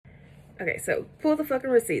Okay, so pull the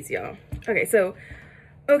fucking receipts, y'all. Okay, so,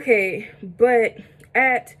 okay, but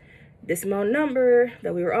at this amount number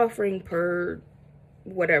that we were offering per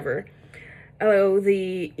whatever, oh,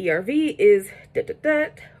 the ERV is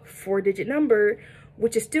 4-digit number,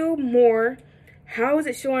 which is still more. How is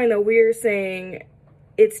it showing that we're saying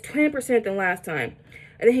it's 20% than last time?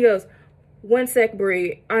 And then he goes, 1 sec,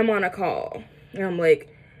 Brie, I'm on a call. And I'm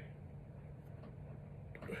like,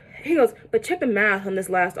 he goes, but check the math on this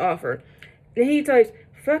last offer. And he types,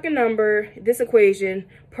 fucking number, this equation,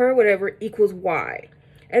 per whatever, equals Y.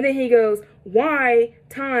 And then he goes, Y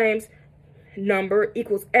times number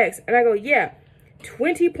equals X. And I go, yeah,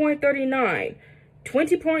 20.39.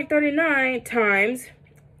 20.39 times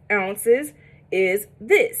ounces is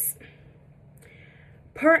this.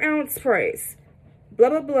 Per ounce price. Blah,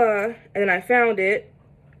 blah, blah. And then I found it.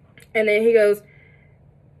 And then he goes,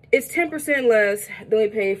 it's 10% less than we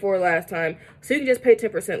paid for last time. So you can just pay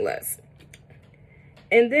 10% less.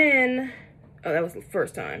 And then, oh, that was the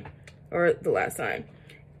first time. Or the last time.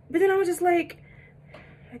 But then I was just like,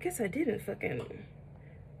 I guess I didn't fucking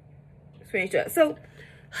screenshot. So,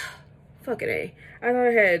 fucking A. I thought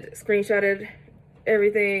I had screenshotted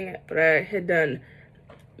everything, but I had done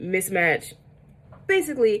mismatch.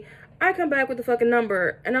 Basically, I come back with the fucking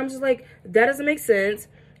number, and I'm just like, that doesn't make sense.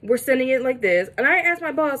 We're sending it like this. And I asked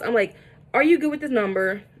my boss, I'm like, are you good with this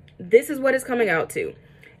number? This is what it's coming out to.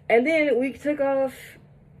 And then we took off,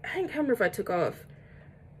 I can't remember if I took off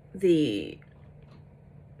the,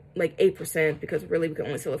 like, 8%, because really we can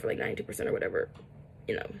only sell it for like 92% or whatever,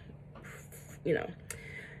 you know.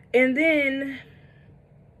 And then,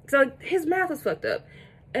 so his math was fucked up.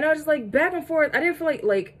 And I was just like, back and forth. I didn't feel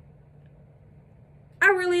like, I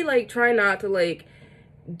really, like, try not to, like,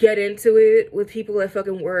 get into it with people that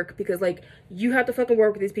fucking work, because, like, you have to fucking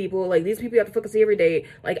work with these people. Like, these people you have to fucking see every day.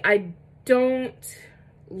 Like, I don't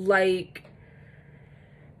like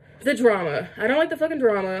the drama. I don't like the fucking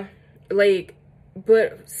drama. Like,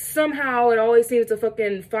 but somehow it always seems to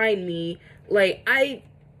fucking find me. Like, I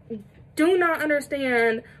do not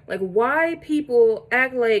understand, like, why people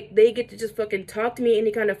act like they get to just fucking talk to me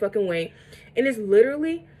any kind of fucking way. And it's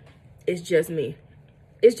literally, it's just me.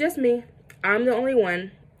 It's just me. I'm the only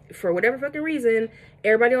one. For whatever fucking reason,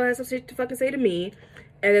 everybody else has some shit to fucking say to me.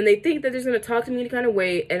 And then they think that they're just gonna talk to me any kind of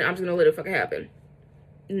way, and I'm just gonna let it fucking happen.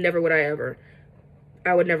 Never would I ever.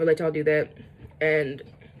 I would never let y'all do that. And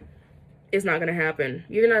it's not gonna happen.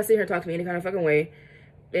 You're not sitting here and talk to me any kind of fucking way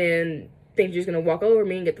and think you're just gonna walk over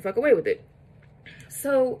me and get the fuck away with it.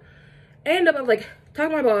 So, I end up, I was like, talk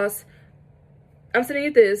to my boss. I'm sending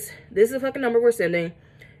you this. This is the fucking number we're sending.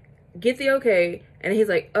 Get the okay. And he's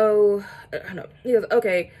like, oh, no. He goes,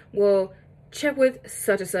 okay, well, check with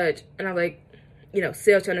such and such. And I'm like, you know,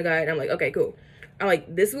 sales channel guy. And I'm like, okay, cool. I'm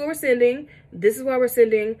like, this is what we're sending. This is why we're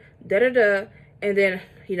sending. Da-da-da. And then,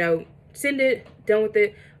 you know, send it. Done with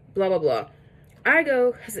it. Blah, blah, blah. I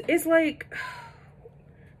go, it's like,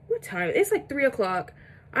 what time? It's like 3 o'clock.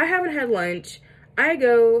 I haven't had lunch. I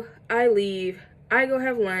go, I leave. I go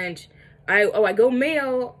have lunch. I go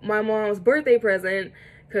mail my mom's birthday present.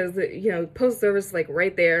 Because, you know, post service is, like,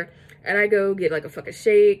 right there. And I go get, like, a fucking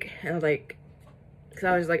shake. And I was like, because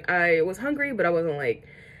I was like, I was hungry, but I wasn't, like,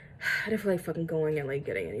 I didn't feel like fucking going and, like,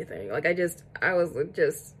 getting anything. Like, I was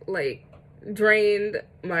just, like, drained.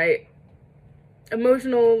 My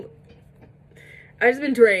emotional, I just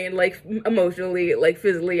been drained, like, emotionally, like,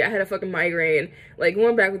 physically. I had a fucking migraine. Like,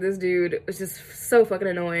 going back with this dude was just so fucking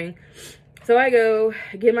annoying. So I go,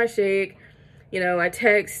 get my shake. You know, I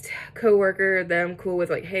text coworker that I'm cool with,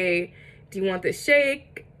 like, hey, do you want this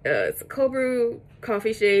shake? It's a cold brew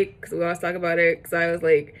coffee shake, because we always talk about it, because I was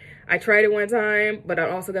like, I tried it one time, but I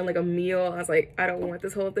also got, like, a meal. I was like, I don't want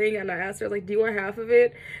this whole thing, and I asked her, like, do you want half of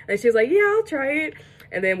it? And she was like, yeah, I'll try it.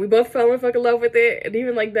 And then we both fell in fucking love with it, and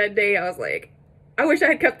even, like, that day, I was like, I wish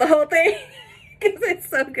I had kept the whole thing, because it's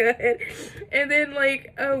so good. And then,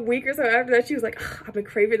 like, a week or so after that, she was like, I've been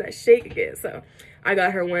craving that shake again, so I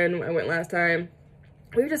got her when I went last time.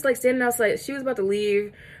 We were just, like, standing outside. She was about to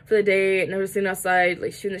leave for the day, and I was sitting outside,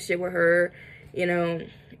 like, shooting the shit with her, you know,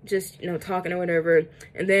 just, you know, talking or whatever.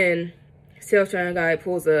 And then sales channel guy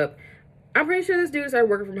pulls up. I'm pretty sure this dude started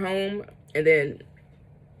working from home and then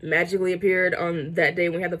magically appeared on that day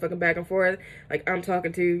when we had the fucking back and forth. Like, I'm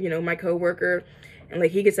talking to, you know, my coworker, and,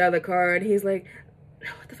 like, he gets out of the car, and he's like,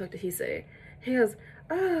 what the fuck did he say? He goes,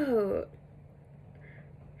 oh,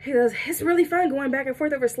 he goes, it's really fun going back and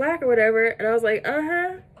forth over Slack or whatever. And I was like,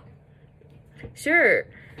 sure.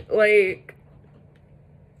 Like,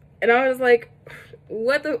 and I was like,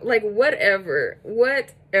 what the, like, whatever.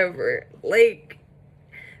 Like,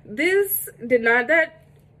 this did not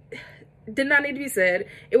did not need to be said.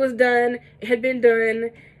 It was done. It had been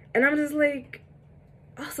done. And I'm just like,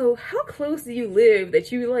 also, how close do you live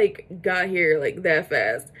that you, like, got here, like, that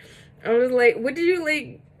fast? I was like, what did you,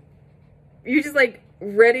 like, you just, like,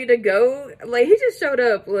 ready to go? Like, he just showed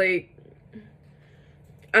up, like,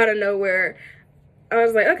 out of nowhere. I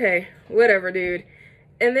was like, okay, whatever, dude.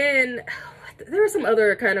 And then there was some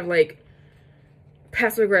other kind of, like,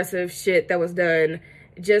 passive-aggressive shit that was done.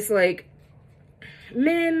 Just, like,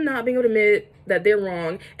 men not being able to admit that they're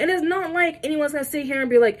wrong. And it's not like anyone's gonna sit here and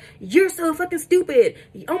be like, you're so fucking stupid.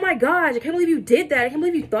 Oh my gosh, I can't believe you did that. I can't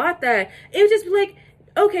believe you thought that. It would just be like,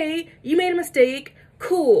 okay, you made a mistake.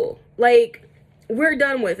 Cool. Like, we're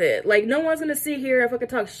done with it. Like, no one's gonna sit here and fucking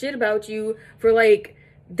talk shit about you for, like,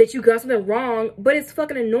 that you got something wrong. But it's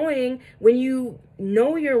fucking annoying when you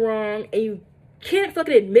know you're wrong and you can't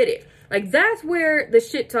fucking admit it. Like, that's where the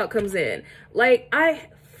shit talk comes in. Like, I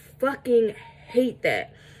fucking hate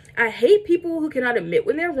that. I hate people who cannot admit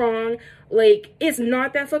when they're wrong. Like, it's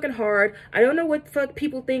not that fucking hard. I don't know what the fuck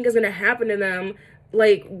people think is gonna happen to them.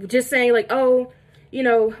 Like, just saying, like, oh, you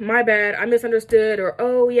know, my bad, I misunderstood, or,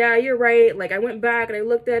 oh, yeah, you're right, like, I went back and I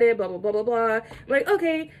looked at it, blah, blah, blah, blah, blah. I'm like,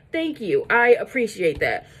 okay, thank you, I appreciate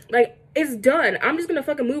that. Like, it's done. I'm just gonna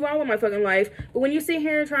fucking move on with my fucking life. But when you sit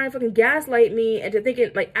here and try and fucking gaslight me and to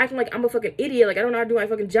thinking, like, acting like I'm a fucking idiot, like I don't know how to do my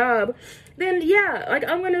fucking job, then yeah, like,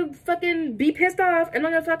 I'm gonna fucking be pissed off and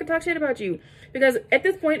I'm gonna fucking talk shit about you. Because at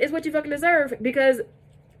this point, it's what you fucking deserve. Because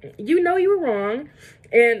you know you were wrong.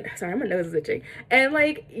 And, sorry, my nose is itching. And,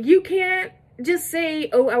 like, you can't just say,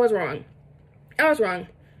 oh, I was wrong. I was wrong.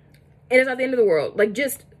 And it's not the end of the world. Like,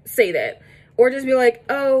 just say that. Or just be like,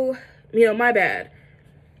 oh, you know, my bad.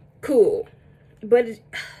 Cool. But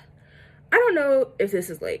I don't know if this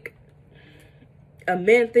is, like, a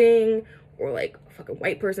man thing or, like, a fucking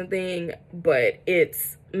white person thing, but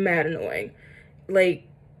it's mad annoying. Like,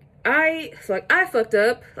 I fucked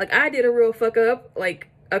up. Like, I did a real fuck up, like,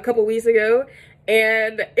 a couple weeks ago,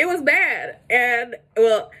 and it was bad. And,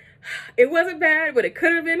 well, it wasn't bad, but it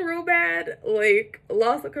could have been real bad. Like,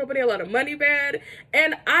 lost the company a lot of money bad.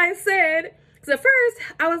 And I said, because at first,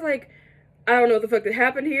 I was like, I don't know what the fuck that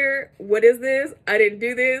happened here. What is this? I didn't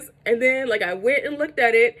do this. And then, like, I went and looked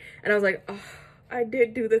at it, and I was like, oh, I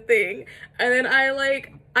did do the thing. And then I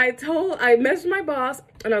messaged my boss,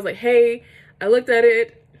 and I was like, hey, I looked at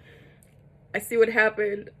it. I see what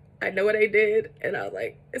happened. I know what I did. And I was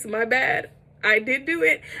like, it's my bad. I did do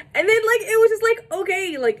it. And then, like, it was just like,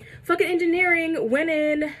 okay, like, fucking engineering went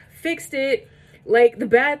in, fixed it. Like, the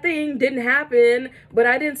bad thing didn't happen, but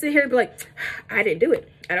I didn't sit here and be like, I didn't do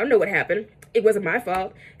it. I don't know what happened. It wasn't my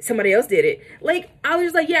fault. Somebody else did it. Like, I was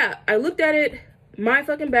just like, yeah, I looked at it. My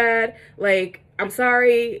fucking bad. Like, I'm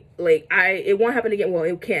sorry. Like, it won't happen again. Well,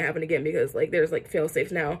 it can't happen again because, like, there's, like, fail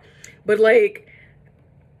safes now. But, like,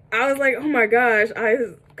 I was like, oh my gosh.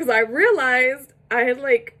 Because I realized I had,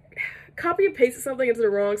 like, copy and pasted something into the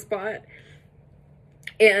wrong spot.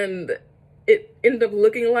 And it ended up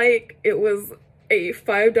looking like it was a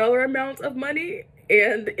 $5 amount of money.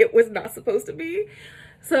 And it was not supposed to be.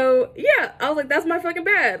 So, yeah, I was like, that's my fucking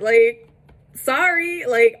bad. Like, sorry.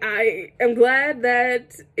 Like, I am glad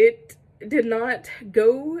that it did not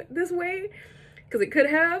go this way. Because it could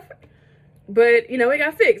have. But, you know, it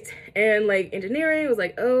got fixed. And, like, engineering was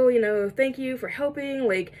like, oh, you know, thank you for helping.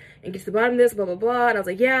 Like, and get to the bottom of this, blah, blah, blah. And I was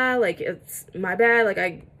like, yeah, like, it's my bad.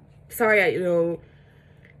 Like, sorry, you know,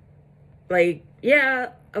 like,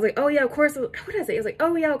 yeah. I was like, oh, yeah, of course. What did I say? I was like,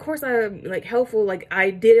 oh, yeah, of course I'm, like, helpful. Like,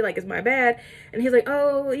 I did it. Like, it's my bad. And he's like,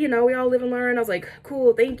 oh, you know, we all live and learn. I was like,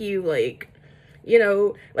 cool, thank you. Like, you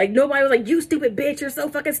know, like, nobody was like, you stupid bitch. You're so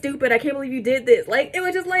fucking stupid. I can't believe you did this. Like, it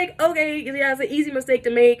was just like, okay, yeah, it's an easy mistake to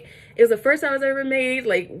make. It was the first time it was ever made.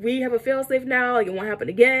 Like, we have a fail-safe now. Like, it won't happen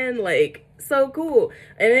again. Like, so cool.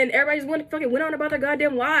 And then everybody just went on about their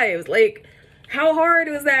goddamn lives. Like, how hard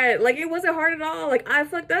was that? Like, it wasn't hard at all. Like, I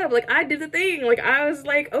fucked up. Like, I did the thing. Like, I was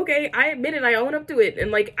like, okay, I admit it. I own up to it. And,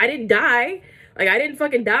 like, I didn't die. Like, I didn't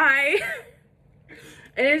fucking die.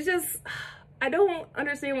 And it's just, I don't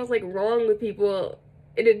understand what's, like, wrong with people.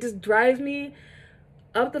 And it just drives me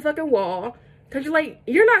up the fucking wall. Because you're like,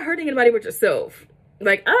 you're not hurting anybody but yourself.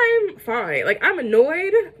 Like, I'm fine. Like, I'm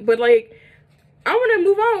annoyed. But, like, I want to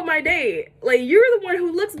move on with my day. Like, you're the one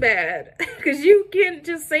who looks bad. Because you can't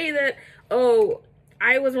just say that, oh,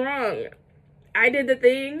 I was wrong. I did the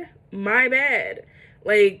thing. My bad.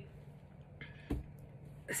 Like,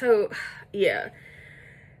 so, yeah.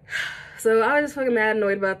 So, I was just fucking mad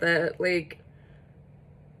annoyed about that. Like,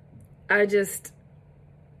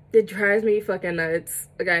 it drives me fucking nuts.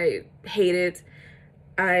 Like, I hate it.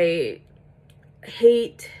 I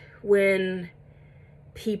hate when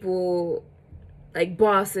people like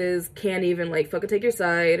bosses can't even like fucking take your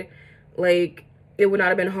side. Like it would not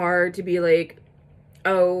have been hard to be like,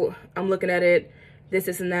 oh, I'm looking at it,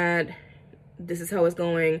 this and that, this is how it's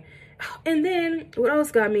going. And then what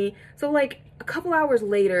else got me, so like a couple hours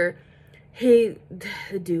later, the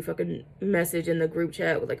dude fucking message in the group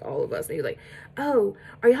chat with like all of us, and he was like, oh,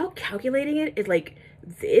 are y'all calculating it? It's like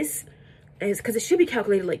this? And it's because it should be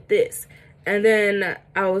calculated like this. And then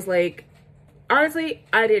I was like, honestly,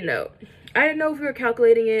 I didn't know. I didn't know if we were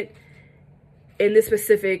calculating it in this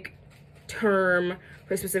specific term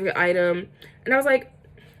for a specific item. And I was like,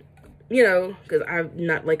 you know, because I'm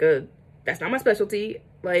not like that's not my specialty.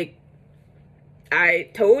 Like, I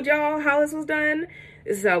told y'all how this was done.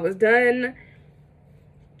 This is how it was done.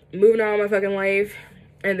 Moving on with my fucking life.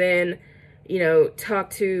 And then, you know, talk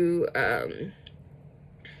to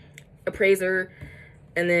appraiser.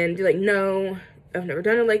 And then be like, no, I've never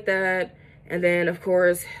done it like that. And then, of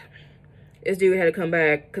course, this dude had to come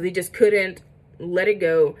back because he just couldn't let it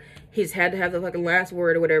go. He just had to have the fucking last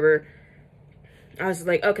word or whatever. I was just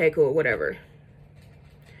like, okay, cool, whatever.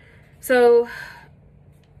 So,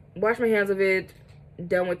 wash my hands of it.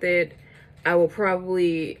 Done with it. I will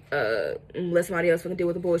probably let somebody else fucking deal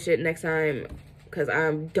with the bullshit next time, because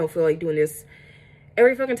I don't feel like doing this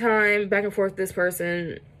every fucking time, back and forth with this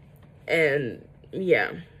person. And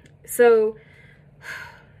yeah. So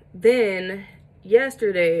then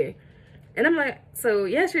yesterday, and I'm like, so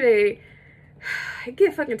yesterday I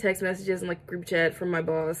get fucking text messages in like group chat from my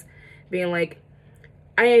boss being like,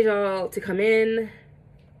 I need y'all to come in.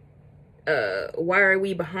 Why are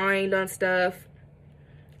we behind on stuff?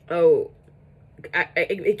 Oh,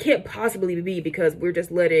 it can't possibly be because we're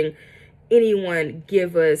just letting anyone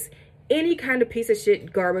give us any kind of piece of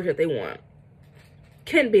shit garbage that they want.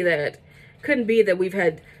 Couldn't be that. Couldn't be that we've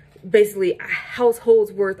had basically a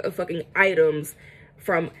household's worth of fucking items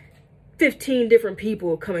from 15 different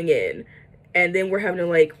people coming in, and then we're having to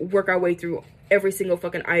like work our way through every single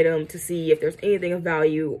fucking item to see if there's anything of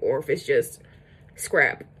value or if it's just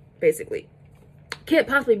scrap, basically. Can't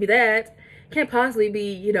possibly be that. Can't possibly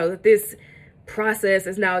be, you know, that this process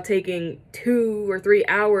is now taking 2 or 3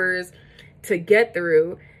 hours to get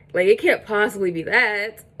through. Like, it can't possibly be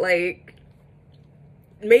that. Like,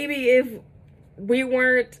 maybe if we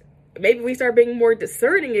weren't, maybe we start being more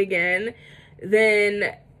discerning again,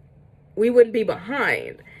 then we wouldn't be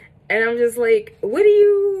behind. And I'm just like, what do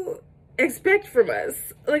you expect from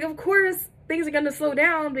us? Like, of course, things are gonna slow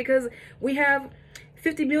down because we have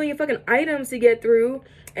 50 million fucking items to get through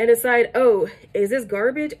and decide, oh, is this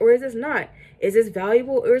garbage or is this not? Is this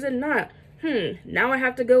valuable or is it not? Now I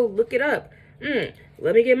have to go look it up.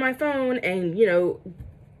 Let me get my phone and, you know,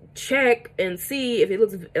 check and see if it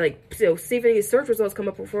looks like, you know, see if any search results come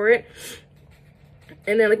up for it.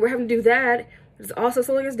 And then, like, we're having to do that. It's also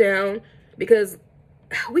slowing us down because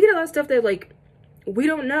we get a lot of stuff that, like, we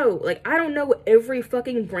don't know. Like, I don't know every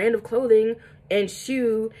fucking brand of clothing and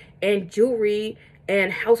shoe and jewelry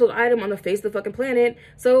and household item on the face of the fucking planet.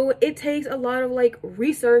 So it takes a lot of like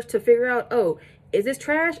research to figure out, oh, is this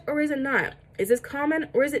trash or is it not? Is this common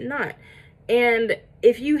or is it not? And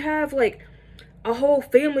if you have like a whole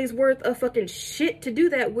family's worth of fucking shit to do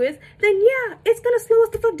that with, then yeah, it's gonna slow us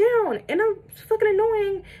the fuck down. And I'm fucking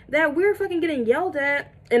annoying that we're fucking getting yelled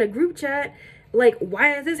at in a group chat. Like,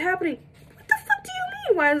 why is this happening? What the fuck do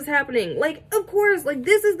you mean, why is this happening? Like, of course, like,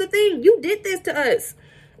 this is the thing. You did this to us.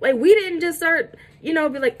 Like, we didn't just start, you know,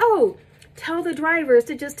 be like, oh, tell the drivers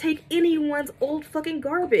to just take anyone's old fucking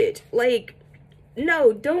garbage. Like,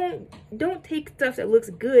 no, don't take stuff that looks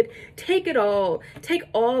good. Take it all. Take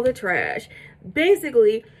all the trash.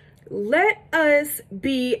 Basically, let us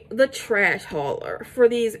be the trash hauler for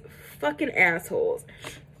these fucking assholes.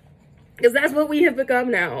 Because that's what we have become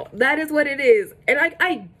now. That is what it is. And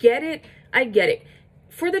I get it. I get it.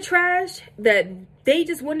 For the trash that they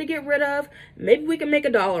just want to get rid of, maybe we can make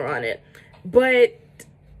 $1 on it. But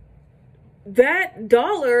that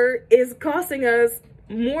dollar is costing us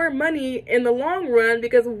more money in the long run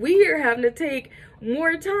because we are having to take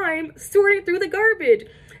more time sorting through the garbage.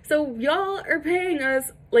 So y'all are paying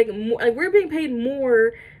us like we're being paid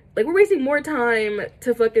more, like we're wasting more time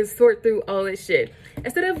to fucking sort through all this shit.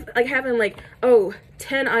 Instead of like having like, oh,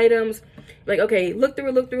 10 items, like, okay, look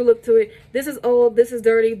through it. This is old, this is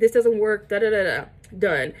dirty, this doesn't work,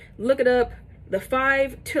 done. Look it up.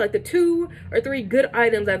 The 2 or 3 good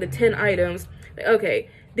items out of the 10 items. Like, okay,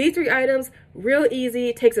 these 3 items, real easy,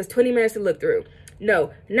 it takes us 20 minutes to look through.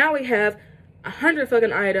 No, now we have 100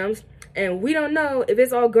 fucking items, and we don't know if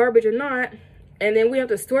it's all garbage or not, and then we have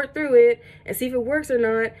to sort through it and see if it works or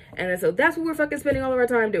not. And so that's what we're fucking spending all of our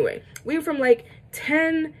time doing. We went from like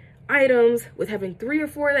 10 items with having 3 or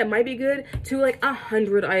 4 that might be good to like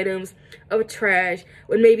 100 items of trash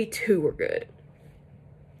when maybe 2 were good.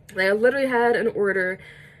 Like, I literally had an order.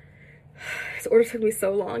 This order took me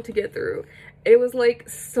so long to get through. It was like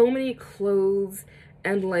so many clothes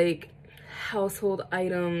and like household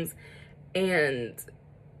items, and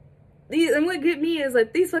what get me is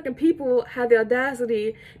like these fucking people had the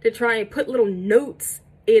audacity to try and put little notes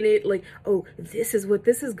in it, like, oh, this is what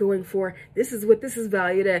this is going for, this is what this is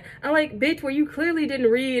valued at. I'm like, bitch, well, you clearly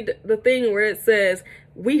didn't read the thing where it says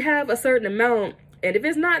we have a certain amount, and if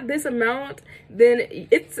it's not this amount, then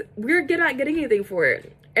we're not getting anything for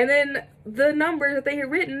it. And then the numbers that they had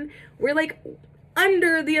written were like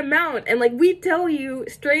under the amount, and like, we tell you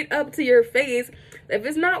straight up to your face, if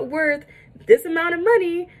it's not worth this amount of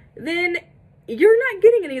money, then you're not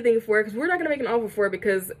getting anything for it, because we're not going to make an offer for it,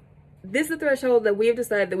 because this is the threshold that we have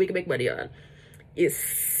decided that we can make money on. You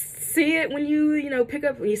see it when you pick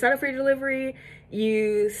up, when you sign up for your delivery.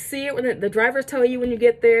 You see it when the drivers tell you when you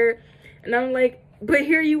get there. And I'm like, but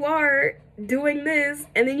here you are doing this,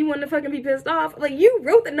 and then you want to fucking be pissed off. Like, you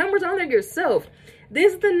wrote the numbers on there yourself.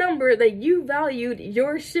 This is the number that you valued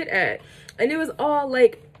your shit at. And it was all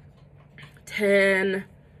like 10,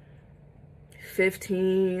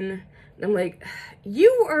 15. And I'm like,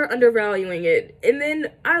 you are undervaluing it. And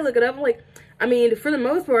then I look it up, I'm like, I mean, for the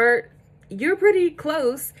most part, you're pretty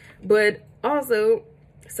close, but also,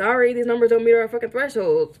 sorry, these numbers don't meet our fucking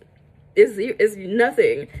threshold. It's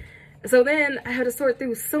nothing. So then I had to sort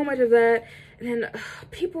through so much of that, and then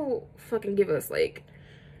people fucking give us like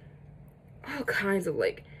all kinds of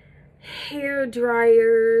like hair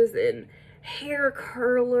dryers and hair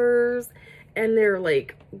curlers, and they're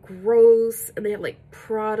like gross, and they have like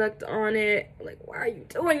product on it. Like, why are you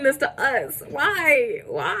doing this to us?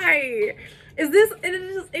 Why is this?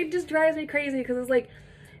 And it just drives me crazy, because it's like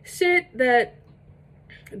shit that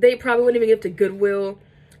they probably wouldn't even give to Goodwill.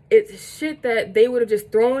 It's shit that they would have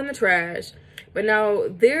just thrown in the trash, but now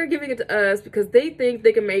they're giving it to us because they think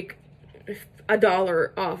they can make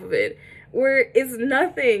 $1 off of it, where it's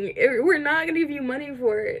nothing. We're not gonna give you money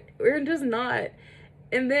for it. We're just not.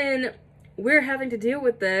 And then we're having to deal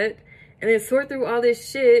with that and then sort through all this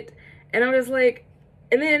shit. And I'm just like,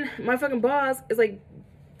 and then my fucking boss is like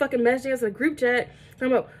fucking messaging us in a group chat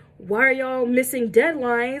talking about, why are y'all missing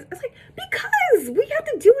deadlines? It's like, because we have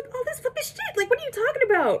to deal with all this fucking shit. Like, what are you talking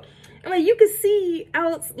about? And like, you can see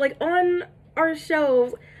out like on our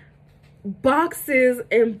shelves boxes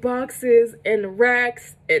and boxes and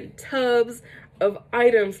racks and tubs of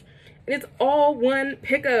items, and it's all one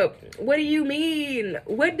pickup. What do you mean?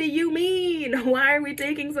 What do you mean? Why are we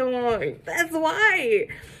taking so long? That's why.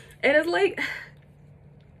 And it's like,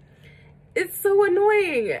 it's so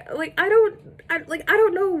annoying. Like, I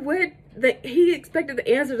don't know what that he expected the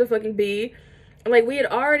answer to fucking be. Like, we had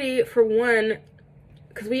already, for one,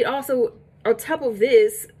 because we also, on top of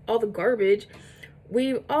this, all the garbage,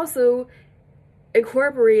 we've also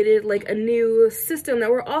incorporated like a new system that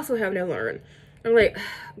we're also having to learn. I'm like,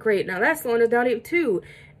 great, now that's slowing us down even too.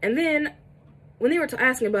 And then when they were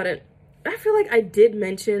asking about it, I feel like I did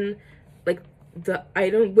mention like the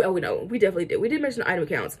item. Oh no, we definitely did. We did mention the item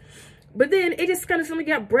counts, but then it just kind of suddenly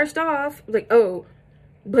got brushed off. Like, oh,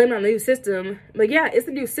 blame on the new system. Like, yeah, it's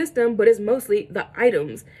the new system, but it's mostly the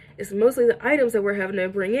items. It's mostly the items that we're having to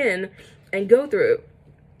bring in and go through.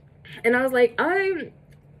 And I was like, I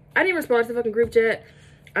didn't respond to the fucking group chat.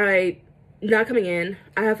 Not coming in.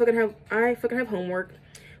 I fucking have homework.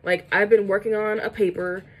 Like, I've been working on a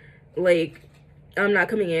paper. Like, I'm not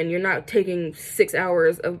coming in. You're not taking 6 to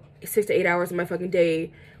 8 hours of my fucking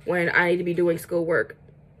day when I need to be doing schoolwork.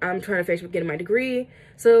 I'm trying to finish getting my degree,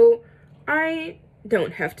 so I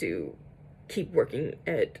don't have to keep working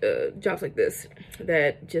at jobs like this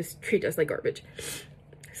that just treat us like garbage.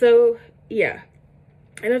 So yeah,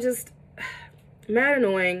 and I'm just mad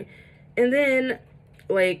annoying. And then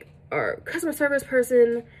like our customer service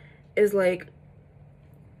person is like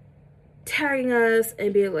tagging us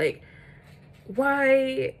and being like,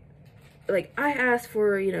 why, like, I asked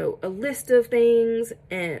for, you know, a list of things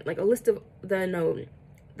and like a list of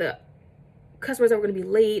the customers that were going to be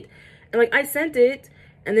late, and like I sent it,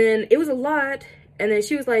 and then it was a lot, and then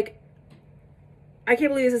she was like, I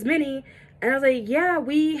can't believe it's this many. And I was like, yeah,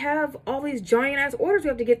 we have all these giant ass orders we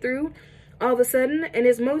have to get through all of a sudden, and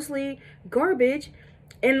it's mostly garbage,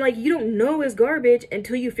 and like you don't know it's garbage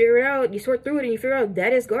until you figure it out. You sort through it and you figure out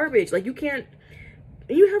that is garbage. Like, you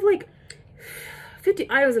have like 50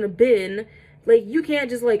 items in a bin. Like, you can't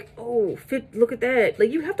just like, oh, look at that.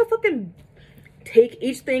 Like, you have to fucking take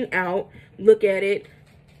each thing out, look at it,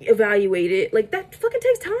 evaluate it. Like, that fucking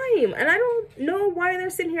takes time. And I don't know why they're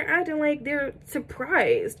sitting here acting like they're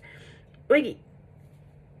surprised. Like,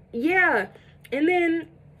 yeah. And then,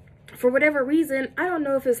 for whatever reason, I don't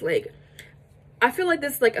know if it's like, I feel like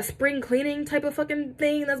this is like a spring cleaning type of fucking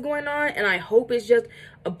thing that's going on, and I hope it's just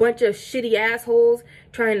a bunch of shitty assholes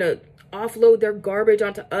trying to offload their garbage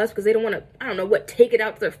onto us because they don't want to, I don't know what, take it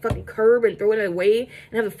out to their fucking curb and throw it away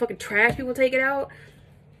and have the fucking trash people take it out.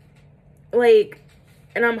 Like,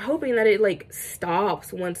 and I'm hoping that it like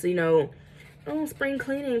stops once, you know, oh, spring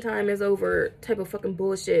cleaning time is over type of fucking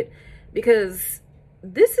bullshit, because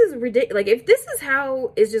this is ridiculous. Like, if this is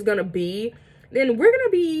how it's just gonna be, then we're gonna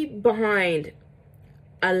be behind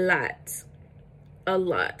a lot.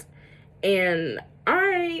 And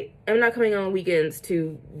I am not coming on weekends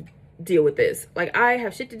to deal with this. Like, I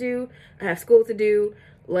have shit to do. I have school to do.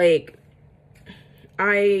 Like,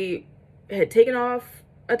 I had taken off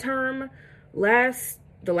a term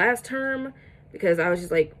the last term because I was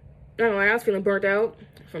just like, I don't know, I was feeling burnt out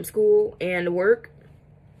from school and work.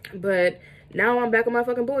 But now I'm back on my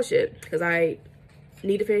fucking bullshit because I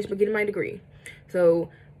need to finish getting my degree. So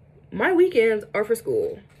my weekends are for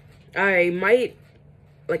school. I might,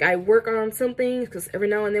 like, I work on some things because every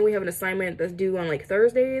now and then we have an assignment that's due on like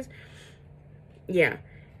Thursdays. Yeah.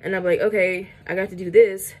 And I'm like, okay, I got to do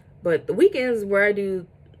this, but the weekends is where I do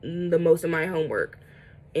the most of my homework.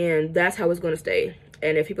 And that's how it's going to stay.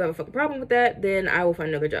 And if people have a fucking problem with that, then I will find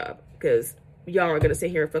another job, because y'all are going to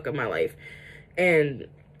sit here and fuck up my life and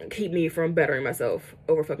keep me from bettering myself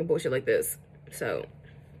over fucking bullshit like this. So,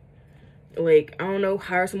 like, I don't know,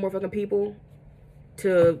 hire some more fucking people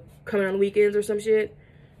to come in on the weekends or some shit,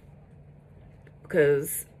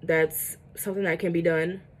 because that's something that can be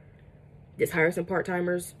done. Just hire some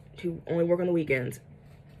part-timers to only work on the weekends.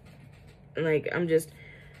 And, like, I'm just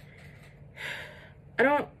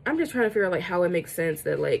trying to figure out, like, how it makes sense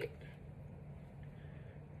that, like,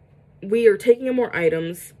 we are taking in more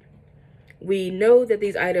items. We know that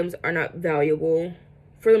these items are not valuable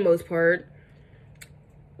for the most part,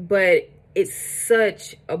 but it's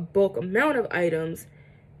such a bulk amount of items,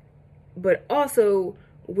 but also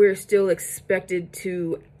we're still expected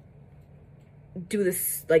to do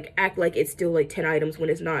this, like, act like it's still like 10 items when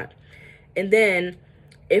it's not. And then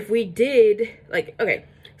if we did, like, okay,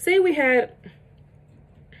 say we had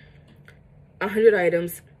 100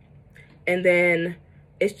 items and then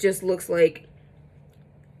it just looks like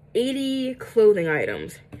 80 clothing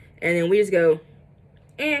items, and then we just go,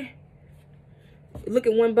 look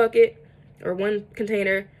at one bucket or one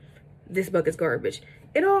container, this bucket's garbage,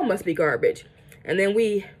 it all must be garbage. And then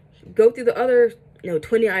we go through the other,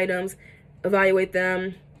 20 items, evaluate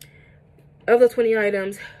them. Of the 20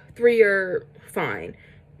 items, 3 are fine.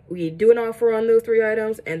 We do an offer on those 3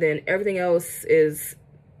 items, and then everything else is,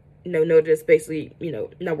 just basically,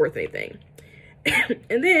 not worth anything.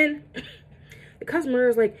 And then the customer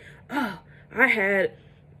is like, oh, I had,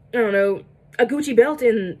 I don't know, a Gucci belt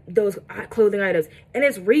in those clothing items, and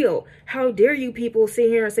it's real. How dare you people sit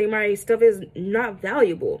here and say my stuff is not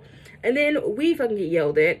valuable? And then we fucking get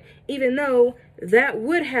yelled at, even though that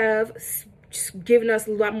would have given us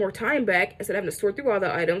a lot more time back instead of having to sort through all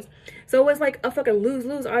the items. So it's like a fucking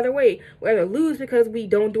lose-lose either way. We either lose because we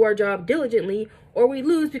don't do our job diligently, or we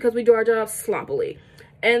lose because we do our job sloppily.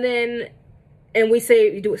 And we say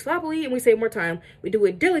we do it sloppily and we save more time. We do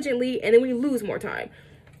it diligently and then we lose more time.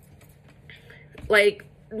 Like,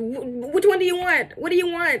 which one do you want? What do you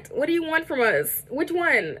want? What do you want from us? Which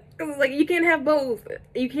one? Because, like, you can't have both.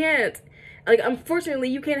 You can't. Like, unfortunately,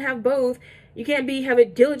 you can't have both. You can't have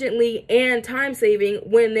it diligently and time saving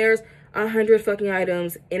when there's 100 fucking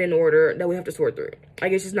items in an order that we have to sort through.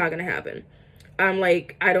 Like, it's just not gonna happen. I'm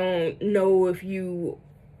like, I don't know if you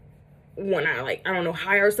want to, like, I don't know,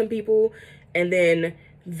 hire some people and then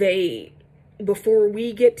before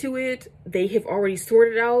we get to it, they have already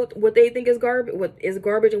sorted out what they think is garbage, what is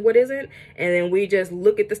garbage and what isn't, and then we just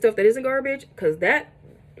look at the stuff that isn't garbage, because that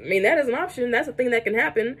is an option. That's a thing that can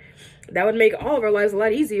happen. That would make all of our lives a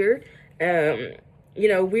lot easier. We're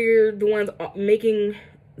the ones making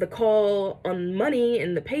the call on money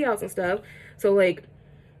and the payouts and stuff, so, like,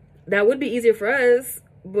 that would be easier for us.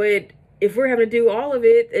 But if we're having to do all of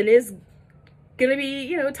it, and it's gonna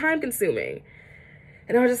be, time consuming.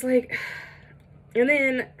 And I was just like, and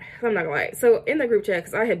then, I'm not gonna lie, so in the group chat,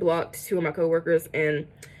 because I had blocked 2 of my coworkers, and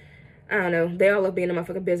I don't know, they all love being in my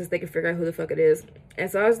fucking business. They can figure out who the fuck it is. And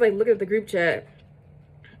so I was like looking at the group chat,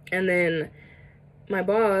 and then my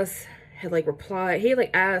boss had like replied, he had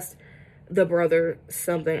like asked the brother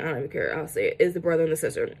something, I don't even care, I'll say it, is the brother and the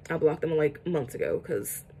sister. I blocked them like months ago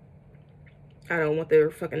because I don't want their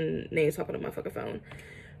fucking names popping up my fucking phone.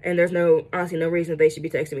 And there's honestly no reason that they should be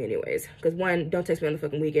texting me anyways. Because, one, don't text me on the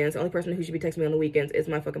fucking weekends. The only person who should be texting me on the weekends is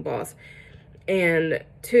my fucking boss. And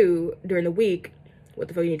 2, during the week, what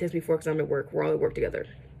the fuck you need to text me for? Because I'm at work. We're all at work together.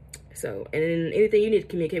 So, and then anything you need to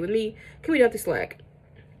communicate with me, can we do it through Slack?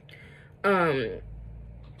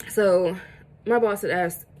 So my boss had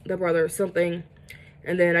asked the brother something,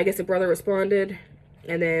 and then I guess the brother responded,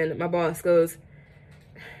 and then my boss goes,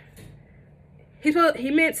 he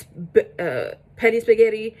meant petty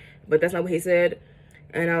spaghetti, but that's not what he said.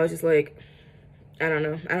 And I was just like, I don't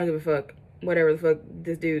know. I don't give a fuck. Whatever the fuck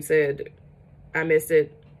this dude said, I missed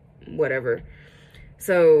it. Whatever.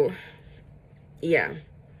 So, yeah.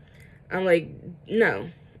 I'm like, no.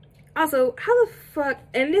 Also, how the fuck,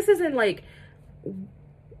 and this isn't like,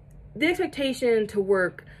 the expectation to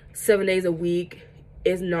work 7 days a week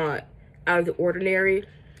is not out of the ordinary,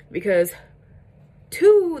 because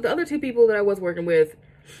the other 2 people that I was working with,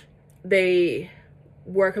 they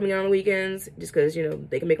were coming on the weekends just because, you know,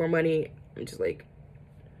 they can make more money. I'm just like,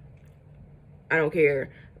 I don't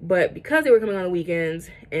care. But because they were coming on the weekends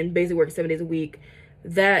and basically working 7 days a week,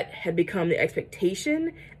 that had become the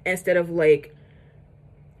expectation instead of like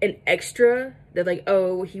an extra that, like,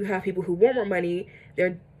 oh, you have people who want more money,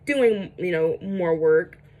 they're doing, you know, more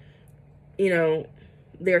work, you know,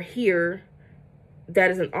 they're here, that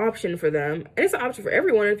is an option for them. And it's an option for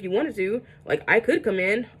everyone if you wanted to. Like, I could come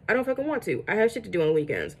in, I don't fucking want to, I have shit to do on the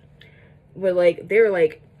weekends. But like, they were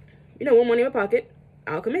like, you know, more money in my pocket,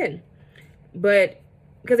 I'll come in. But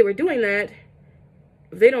because they were doing that,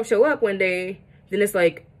 if they don't show up one day, then it's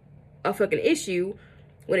like a fucking issue,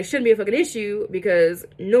 when it shouldn't be a fucking issue, because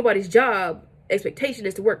nobody's job expectation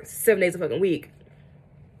is to work 7 days a fucking week.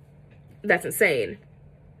 That's insane.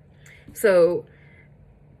 So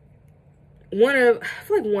I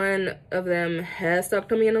feel like one of them has stopped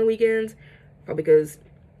coming in on weekends, probably because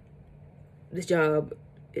this job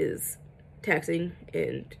is taxing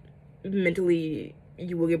and mentally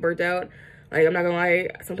you will get burnt out. Like, I'm not gonna lie,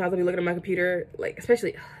 sometimes I'll be looking at my computer, like,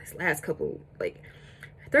 especially this last couple, like,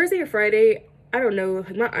 Thursday or Friday, I don't know,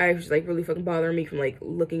 like, my eyes was, like, really fucking bothering me from, like,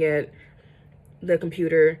 looking at the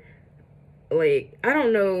computer. Like, I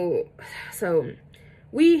don't know. So,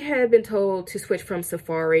 we had been told to switch from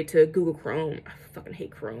Safari to Google Chrome. I fucking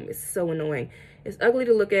hate Chrome. It's so annoying. It's ugly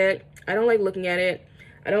to look at. I don't like looking at it.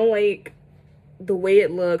 I don't like the way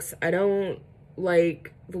it looks. I don't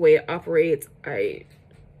like the way it operates. I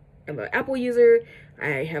am an Apple user.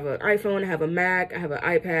 I have an iPhone. I have a Mac. I have an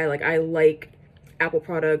iPad. Like, I like Apple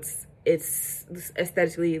products. It's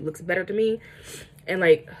aesthetically looks better to me. And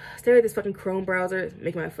like, staring at this fucking Chrome browser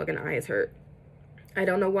make my fucking eyes hurt. I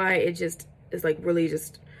don't know why. It just is like really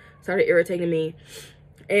just started irritating me.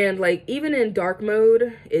 And like, even in dark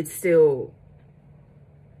mode, it's still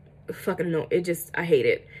fucking annoying. I hate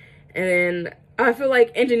it. And then I feel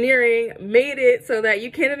like engineering made it so that you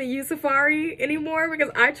can't even use Safari anymore, because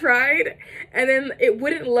I tried and then it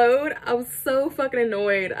wouldn't load. I was so fucking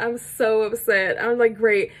annoyed. I was so upset. I was like,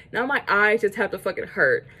 great, now my eyes just have to fucking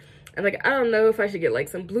hurt. And like, I don't know if I should get like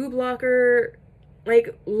some blue blocker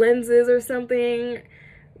like lenses or something,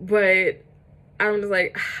 but I'm just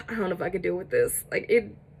like, I don't know if I could deal with this. Like,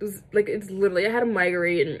 it was like, it's literally, I had a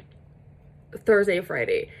migraine Thursday and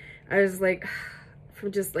Friday. I was like,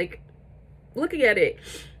 from just like looking at it,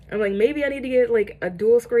 I'm like, maybe I need to get like a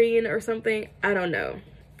dual screen or something. I don't know.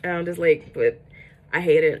 I'm just like, but I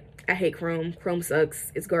hate it. I hate Chrome. Chrome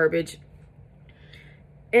sucks. It's garbage.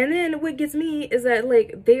 And then what gets me is that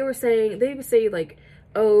like they would say like,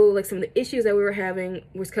 oh, like some of the issues that we were having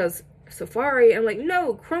was because Safari. I'm like,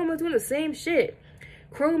 no, Chrome is doing the same shit.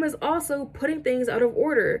 Chrome is also putting things out of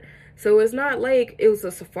order. So it's not like it was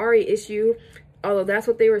a Safari issue, although that's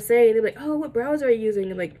what they were saying. They're like, oh, what browser are you using?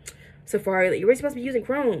 And like, Safari, like, you're really supposed to be using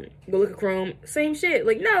Chrome. Go look at Chrome, same shit.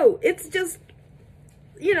 Like, no, it's just,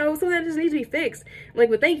 you know, something that just needs to be fixed. Like,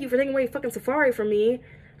 but thank you for taking away fucking Safari from me.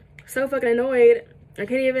 So fucking annoyed. I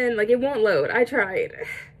can't even, like, it won't load. I tried.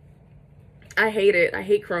 I hate it. I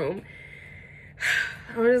hate Chrome.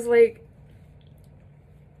 I was just like,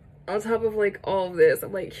 on top of like all of this,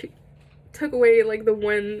 I'm like, took away like the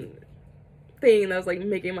one thing that was like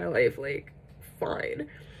making my life like fine.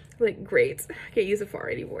 Like, great, I can't use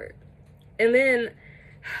Safari anymore. And then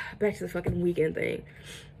back to the fucking weekend thing.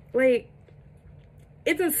 Like,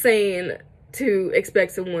 it's insane to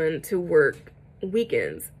expect someone to work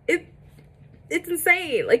weekends. It's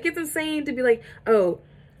insane. Like, it's insane to be like, oh,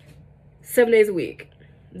 7 days a week.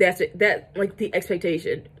 That's it. That, like, the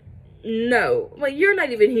expectation. No. Like, you're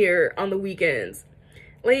not even here on the weekends.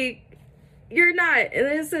 Like, you're not. And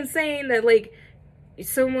it's insane that, like,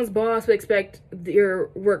 someone's boss would expect your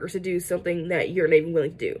workers to do something that you're not even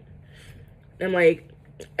willing to do. I'm like,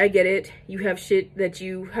 I get it. You have shit that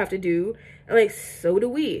you have to do. And, like, so do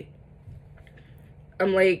we.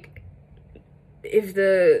 I'm like, if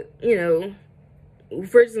the, you know,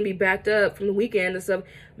 fridge is gonna be backed up from the weekend and stuff,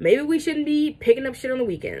 maybe we shouldn't be picking up shit on the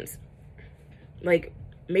weekends. Like,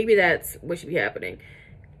 maybe that's what should be happening.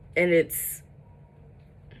 And it's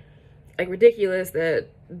like ridiculous that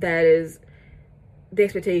that is the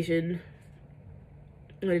expectation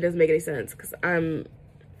when it doesn't make any sense. Because I'm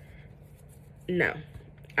grown,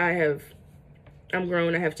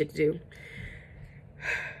 I have shit to do.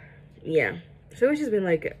 Yeah. So it's just been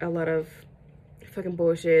like a lot of fucking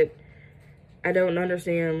bullshit. I don't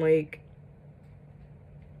understand, like,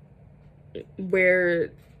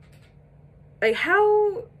 where, like,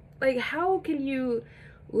 how can you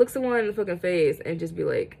look someone in the fucking face and just be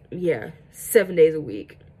like, yeah, 7 days a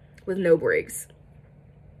week with no breaks.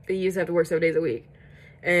 You just have to work 7 days a week.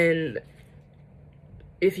 And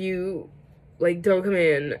if you, like, don't come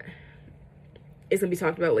in, it's gonna be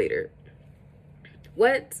talked about later.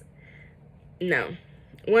 What? No.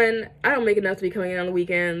 When I don't make enough to be coming in on the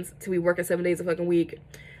weekends, to be working 7 days a fucking week.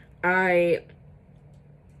 So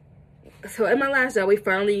at my last job, we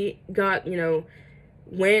finally got, you know,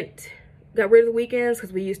 got rid of the weekends,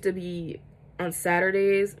 because we used to be on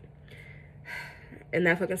Saturdays, and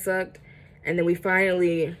that fucking sucked. And then we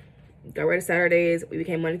finally got rid of Saturdays. We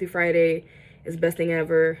became Monday through Friday. It's the best thing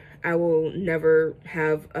ever. I will never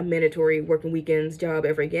have a mandatory working weekends job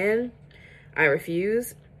ever again. I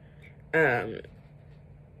refuse. And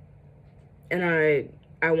I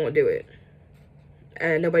won't do it.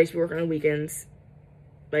 Nobody should be working on weekends.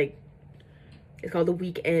 Like, it's called the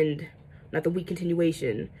weekend, not the week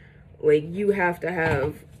continuation. Like, you have to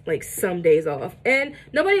have, like, some days off. And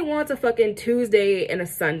nobody wants a fucking Tuesday and a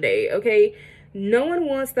Sunday, okay? No one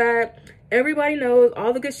wants that. Everybody knows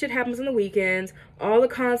all the good shit happens on the weekends. All the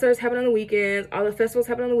concerts happen on the weekends. All the festivals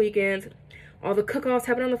happen on the weekends. All the cook-offs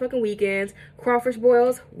happen on the fucking weekends. Crawfish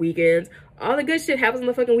boils, weekends. All the good shit happens on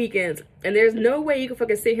the fucking weekends. And there's no way you can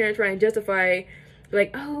fucking sit here and try and justify,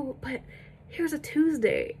 like, oh, but here's a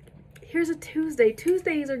Tuesday. Here's a Tuesday.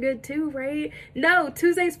 Tuesdays are good too, right? No,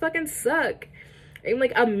 Tuesdays fucking suck. And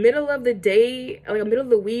like a middle of the day, like a middle of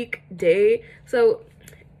the week day. So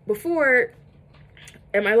before,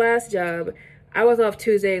 at my last job, I was off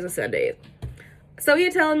Tuesdays and Sundays. So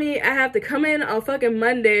you're telling me I have to come in on fucking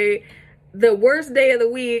Monday, the worst day of the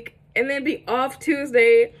week, and then be off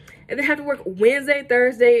Tuesday, and then have to work Wednesday,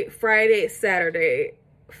 Thursday, Friday, Saturday.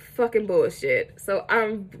 Fucking bullshit. So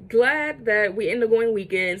I'm glad that we ended up going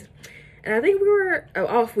weekends. And I think we were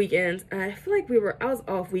off weekends. I feel like I was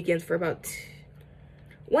off weekends for about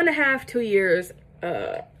 1.5, 2 years,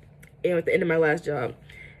 at the end of my last job.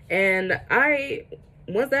 And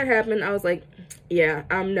once that happened, I was like, yeah,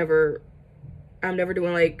 I'm never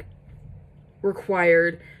doing like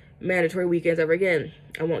required mandatory weekends ever again.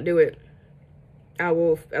 I won't do it.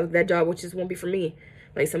 That job just won't be for me.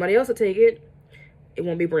 Like, somebody else will take it. It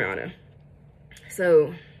won't be Brianna.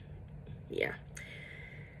 So, yeah.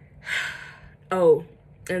 Oh,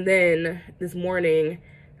 and then this morning,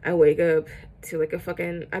 I wake up to like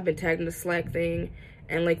I've been tagged in the Slack thing,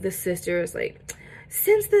 and like the sister is like,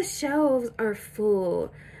 since the shelves are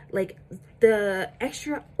full, like the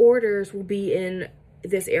extra orders will be in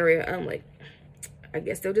this area. I'm like, I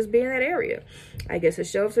guess they'll just be in that area. I guess the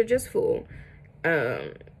shelves are just full.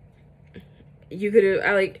 You could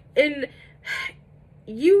have, and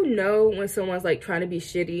you know when someone's like trying to be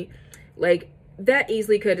shitty, like that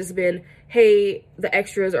easily could have just been, hey, the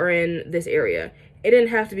extras are in this area. It didn't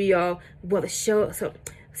have to be all, well, so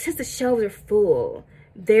since the shelves are full,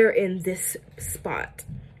 they're in this spot.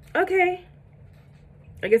 Okay.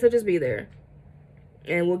 I guess I'll just be there.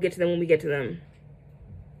 And we'll get to them when we get to them.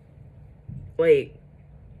 Like,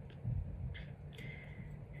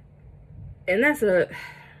 and that's another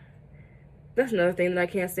thing that I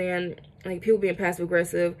can't stand. Like, people being passive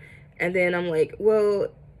aggressive, and then I'm like, well,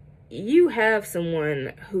 you have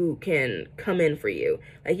someone who can come in for you.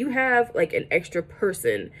 Like, you have like an extra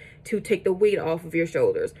person to take the weight off of your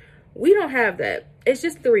shoulders. We don't have that. It's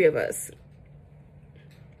just 3 of us.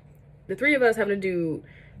 The 3 of us having to do,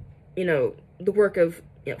 you know, the work of,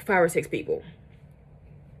 you know, 5 or 6 people.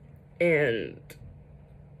 And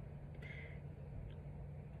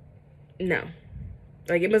no.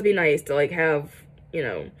 Like, it must be nice to like have, you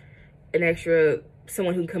know, an extra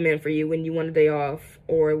someone who can come in for you when you want a day off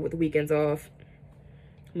or with the weekends off.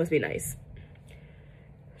 Must be nice.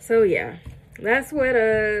 So yeah, that's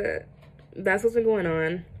what's been going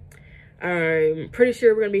on. I'm pretty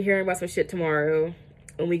sure we're gonna be hearing about some shit tomorrow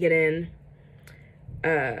when we get in.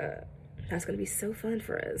 That's gonna be so fun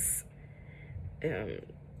for us.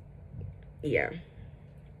 Yeah,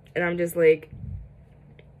 and I'm just like,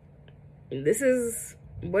 this is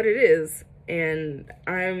what it is, and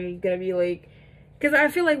I'm gonna be like Because I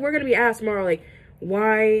feel like we're going to be asked tomorrow, like,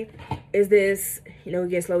 why is this, you know,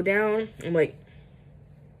 getting slowed down? I'm like,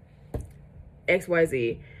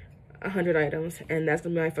 XYZ, 100 items, and that's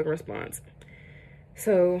going to be my fucking response.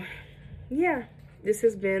 So, yeah, this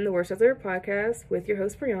has been the Worst Other podcast with your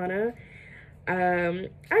host, Brianna.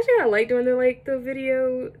 Actually, I like doing the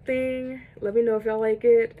video thing. Let me know if y'all like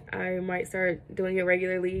it. I might start doing it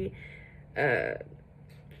regularly.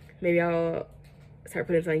 Maybe I'll start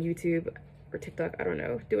putting it on YouTube or TikTok. I don't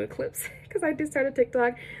know, doing clips, because I did start a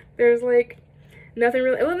TikTok. There's like nothing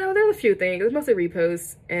really. Well, no, there's a few things. It's mostly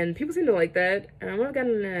reposts, and people seem to like that. I've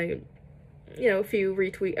gotten you know, a few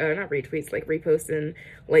not retweets, like reposts and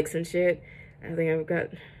likes and shit. I think I've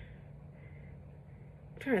got.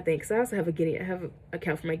 I'm trying to think, because I also have an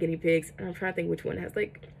account for my guinea pigs, and I'm trying to think which one has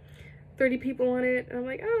like 30 people on it. And I'm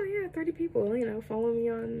like, oh yeah, 30 people, you know, follow me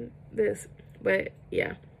on this. But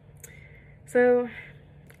yeah, so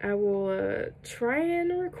I will try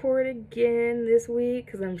and record again this week,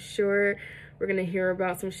 because I'm sure we're gonna hear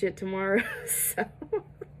about some shit tomorrow. So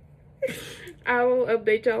I will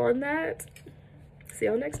update y'all on that. See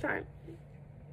y'all next time.